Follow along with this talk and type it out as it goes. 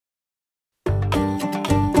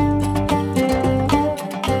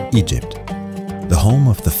Egypt, the home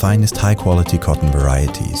of the finest high-quality cotton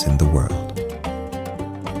varieties in the world.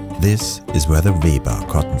 This is where the weba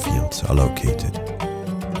cotton fields are located.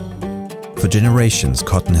 For generations,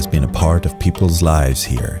 cotton has been a part of people's lives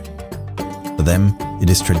here. For them, it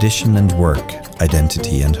is tradition and work,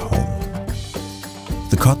 identity and home.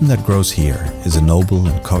 The cotton that grows here is a noble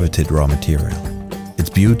and coveted raw material. Its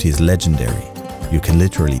beauty is legendary. You can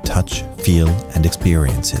literally touch, feel and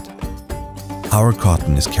experience it. Our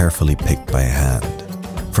cotton is carefully picked by hand,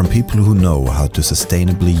 from people who know how to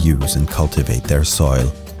sustainably use and cultivate their soil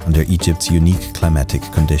under Egypt's unique climatic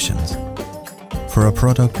conditions, for a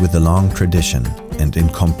product with a long tradition and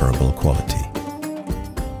incomparable quality.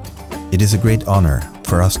 It is a great honor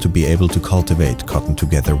for us to be able to cultivate cotton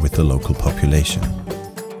together with the local population,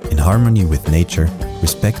 in harmony with nature,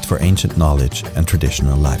 respect for ancient knowledge and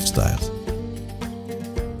traditional lifestyles.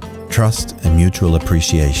 Trust and mutual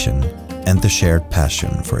appreciation and the shared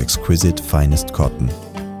passion for exquisite finest cotton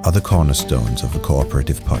are the cornerstones of a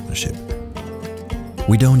cooperative partnership.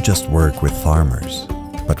 We don't just work with farmers,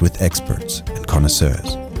 but with experts and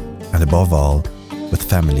connoisseurs, and above all, with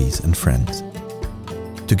families and friends.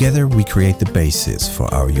 Together we create the basis for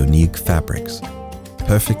our unique fabrics,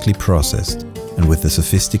 perfectly processed and with the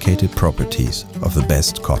sophisticated properties of the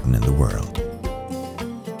best cotton in the world.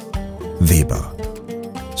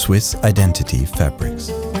 Weba, Swiss Identity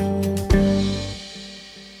Fabrics.